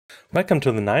Welcome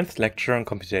to the 9th lecture on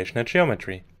computational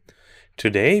geometry.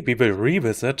 Today we will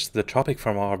revisit the topic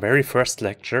from our very first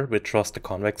lecture, which was the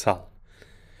convex hull.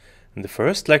 In the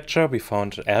first lecture we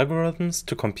found algorithms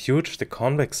to compute the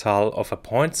convex hull of a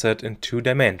point set in 2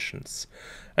 dimensions,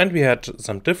 and we had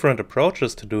some different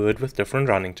approaches to do it with different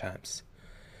running times.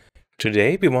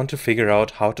 Today we want to figure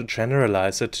out how to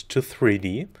generalize it to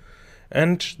 3D,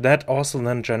 and that also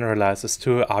then generalizes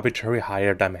to an arbitrary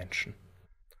higher dimension.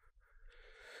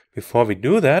 Before we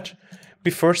do that,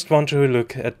 we first want to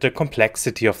look at the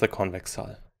complexity of the convex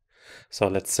hull. So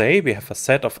let's say we have a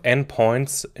set of n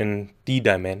points in d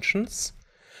dimensions.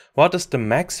 What is the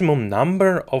maximum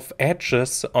number of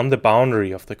edges on the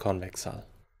boundary of the convex hull?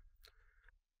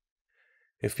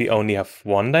 If we only have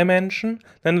one dimension,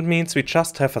 then it means we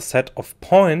just have a set of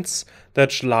points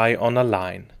that lie on a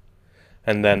line.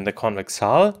 And then the convex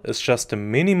hull is just the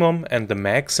minimum and the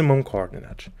maximum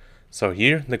coordinate. So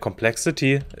here the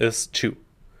complexity is 2.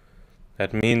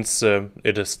 That means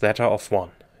it is theta of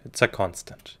 1. It's a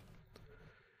constant.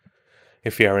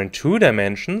 If we are in 2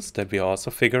 dimensions, that we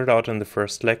also figured out in the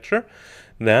first lecture,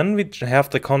 then we have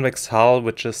the convex hull,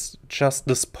 which is just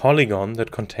this polygon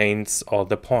that contains all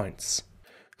the points.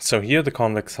 So here the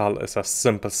convex hull is a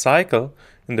simple cycle.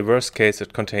 In the worst case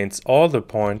it contains all the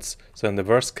points, so in the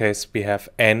worst case we have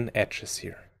n edges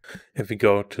here. If we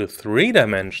go to 3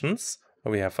 dimensions,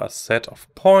 we have a set of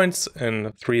points in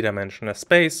a 3-dimensional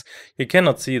space. You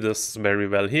cannot see this very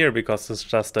well here because it's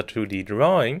just a 2D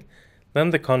drawing. Then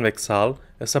the convex hull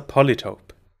is a polytope.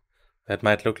 That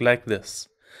might look like this.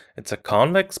 It's a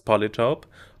convex polytope.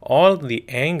 All the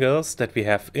angles that we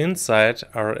have inside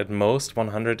are at most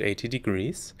 180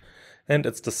 degrees. And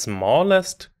it's the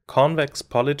smallest convex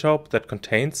polytope that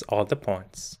contains all the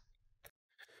points.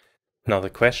 Now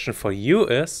the question for you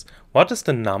is, what is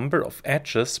the number of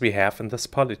edges we have in this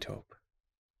polytope?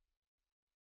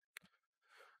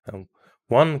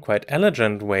 One quite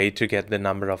elegant way to get the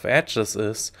number of edges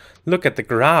is, look at the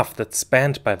graph that's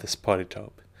spanned by this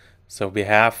polytope. So we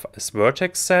have as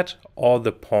vertex set all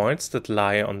the points that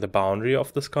lie on the boundary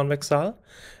of this convex hull,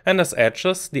 and as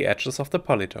edges, the edges of the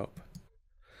polytope.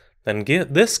 Then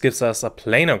this gives us a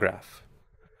planar graph.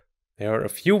 There are a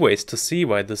few ways to see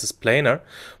why this is planar.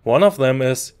 One of them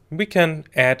is we can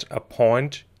add a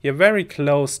point here very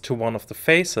close to one of the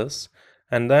faces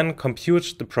and then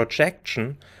compute the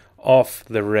projection of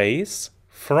the rays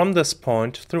from this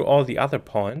point through all the other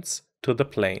points to the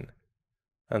plane.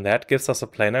 And that gives us a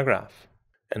planar graph.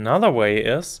 Another way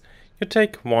is you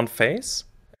take one face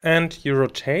and you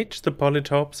rotate the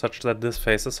polytope such that this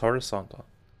face is horizontal.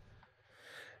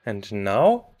 And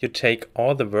now you take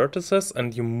all the vertices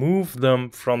and you move them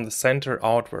from the center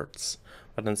outwards,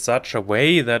 but in such a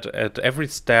way that at every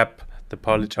step the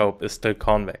polytope is still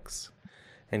convex.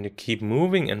 And you keep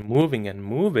moving and moving and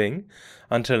moving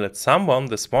until at some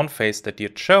point this one face that you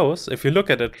chose, if you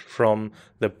look at it from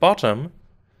the bottom,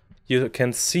 you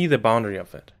can see the boundary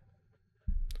of it.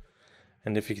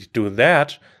 And if you do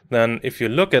that, then if you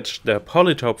look at the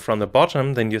polytope from the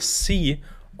bottom, then you see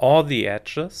all the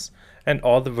edges and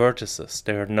all the vertices.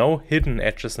 There are no hidden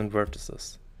edges and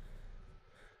vertices.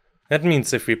 That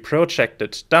means if we project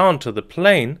it down to the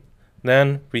plane,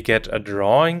 then we get a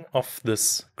drawing of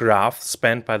this graph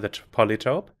spanned by the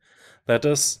polytope that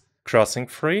is crossing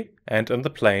free and in the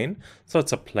plane. So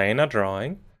it's a planar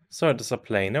drawing, so it is a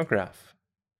planar graph.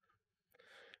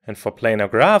 And for planar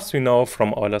graphs, we know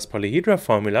from Euler's polyhedra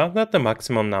formula that the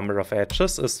maximum number of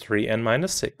edges is 3n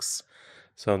minus 6.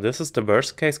 So this is the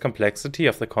worst case complexity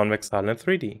of the convex hull in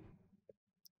 3D.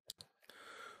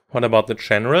 What about the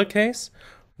general case?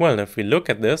 Well, if we look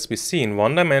at this, we see in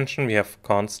 1 dimension we have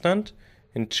constant,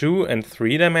 in 2 and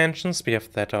 3 dimensions we have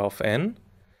theta of n.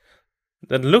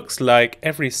 That looks like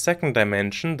every second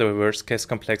dimension the worst case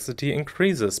complexity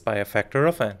increases by a factor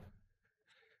of n.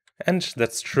 And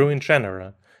that's true in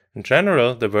general. In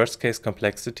general, the worst case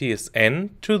complexity is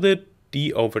n to the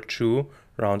d over 2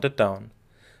 rounded down.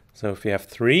 So if we have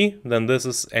 3, then this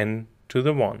is n to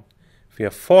the 1. If we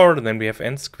have 4, then we have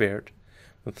n squared.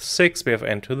 With 6, we have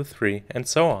n to the 3, and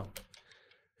so on.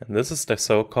 And this is the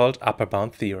so-called upper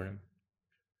bound theorem.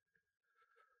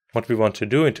 What we want to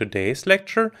do in today's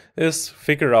lecture is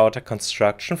figure out a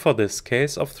construction for this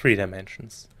case of 3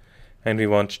 dimensions. And we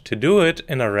want to do it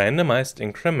in a randomized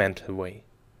incremental way.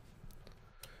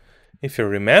 If you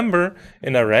remember,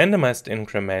 in a randomized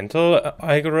incremental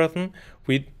algorithm,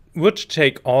 we would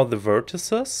take all the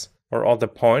vertices, or all the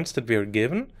points that we are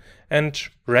given, and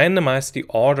randomize the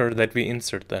order that we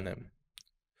insert them in.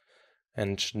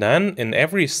 And then in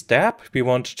every step we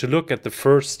want to look at the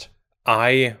first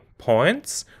I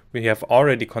points we have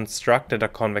already constructed a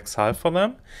convex hull for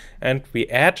them, and we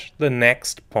add the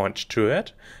next point to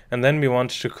it, and then we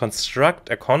want to construct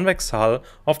a convex hull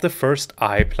of the first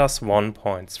I plus 1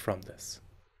 points from this.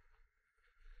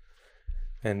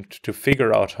 And to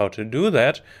figure out how to do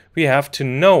that, we have to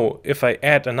know if I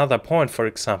add another point, for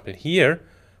example here,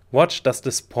 what does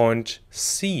this point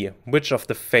see? Which of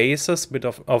the faces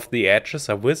of the edges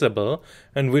are visible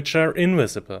and which are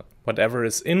invisible? Whatever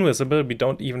is invisible, we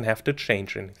don't even have to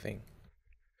change anything.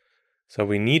 So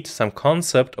we need some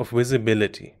concept of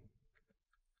visibility.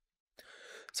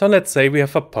 So let's say we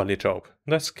have a polytope.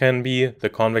 This can be the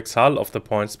convex hull of the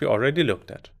points we already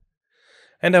looked at.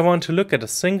 And I want to look at a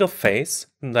single face,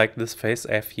 like this face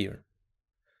F here.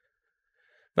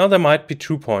 Now there might be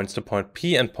 2 points, the point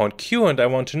P and point Q, and I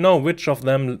want to know which of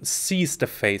them sees the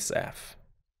face F.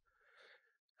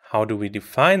 How do we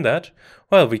define that?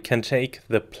 Well, we can take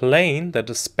the plane that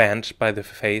is spanned by the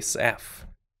face F,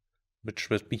 which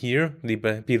would be here, be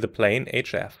the plane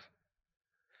HF.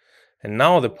 And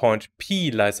now the point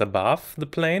P lies above the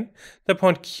plane, the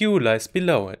point Q lies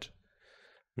below it.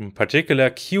 In particular,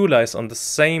 Q lies on the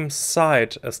same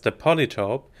side as the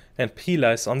polytope, and P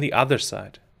lies on the other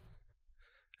side.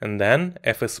 And then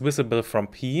F is visible from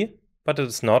P, but it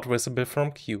is not visible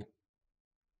from Q.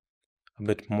 A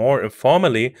bit more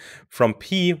informally, from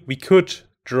P we could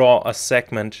draw a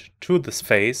segment to this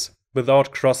face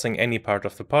without crossing any part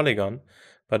of the polygon.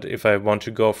 But if I want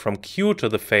to go from Q to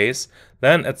the face,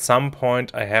 then at some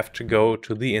point I have to go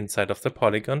to the inside of the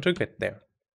polygon to get there.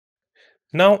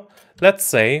 Now, let's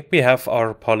say we have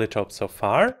our polytope so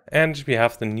far, and we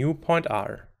have the new point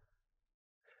R.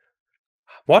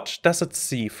 What does it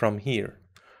see from here?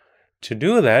 To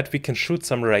do that, we can shoot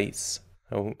some rays.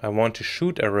 So I want to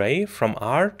shoot a ray from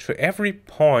R to every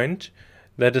point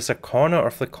that is a corner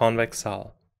of the convex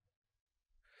hull.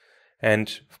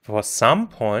 And for some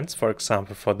points, for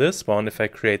example for this one, if I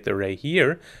create the ray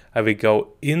here, I will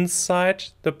go inside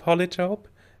the polytope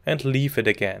and leave it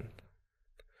again.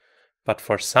 But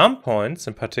for some points,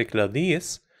 in particular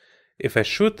these, if I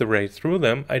shoot the ray through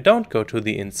them, I don't go to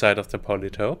the inside of the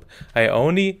polytope, I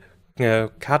only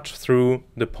cut through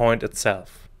the point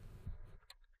itself.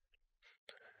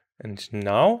 And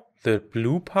now the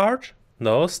blue part,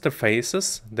 those are the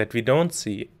faces that we don't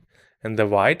see, and the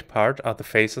white part are the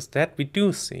faces that we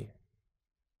do see.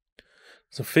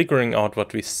 So figuring out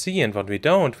what we see and what we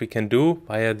don't, we can do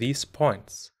via these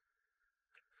points.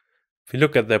 If we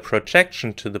look at the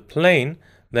projection to the plane,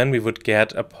 then we would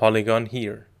get a polygon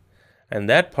here. And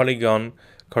that polygon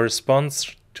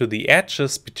corresponds to the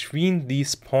edges between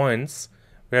these points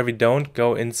where we don't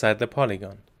go inside the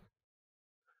polygon,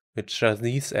 which are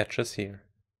these edges here.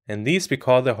 And these we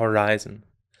call the horizon.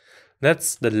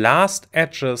 That's the last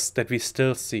edges that we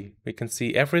still see. We can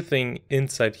see everything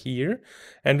inside here,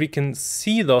 and we can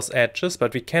see those edges,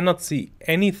 but we cannot see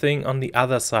anything on the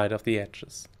other side of the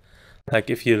edges. Like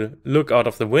if you look out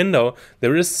of the window,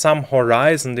 there is some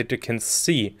horizon that you can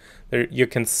see. There you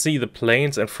can see the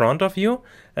planes in front of you,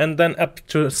 and then up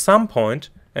to some point,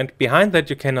 and behind that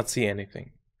you cannot see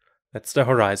anything. That's the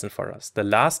horizon for us, the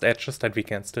last edges that we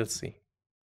can still see.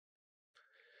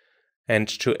 And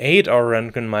to aid our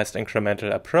randomized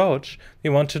incremental approach, we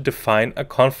want to define a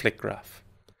conflict graph.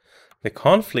 The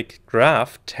conflict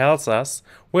graph tells us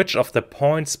which of the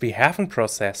points we haven't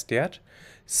processed yet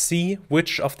see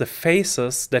which of the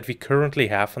faces that we currently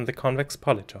have in the convex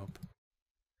polytope.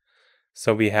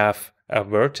 So we have a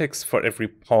vertex for every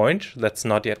point that's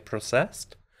not yet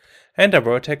processed, and a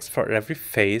vertex for every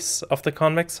face of the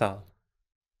convex hull.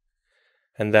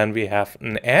 And then we have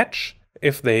an edge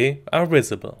if they are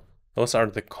visible. Those are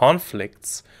the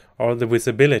conflicts or the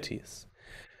visibilities.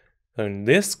 So in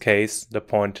this case, the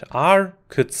point R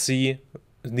could see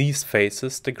these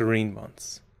faces, the green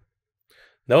ones.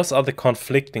 Those are the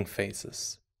conflicting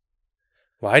faces.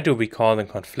 Why do we call them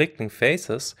conflicting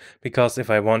faces? Because if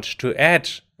I want to add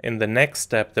in the next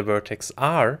step the vertex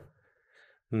R,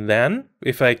 then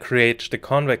if I create the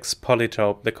convex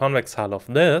polytope, the convex hull of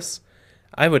this,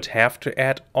 I would have to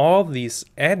add all these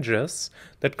edges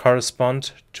that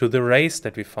correspond to the rays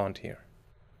that we found here.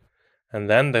 And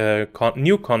then the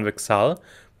new convex hull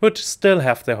would still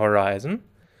have the horizon,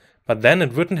 but then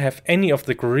it wouldn't have any of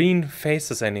the green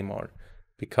faces anymore.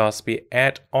 Because we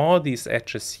add all these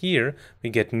edges here, we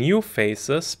get new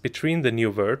faces between the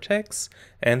new vertex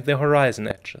and the horizon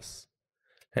edges.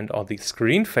 And all these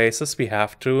green faces we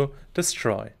have to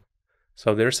destroy.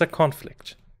 So there's a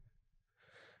conflict.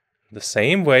 The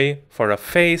same way, for a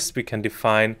face, we can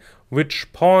define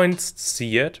which points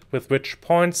see it, with which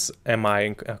points am I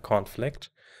in a conflict,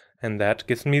 and that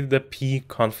gives me the P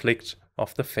conflict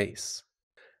of the face.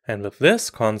 And with this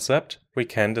concept, we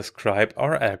can describe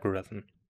our algorithm.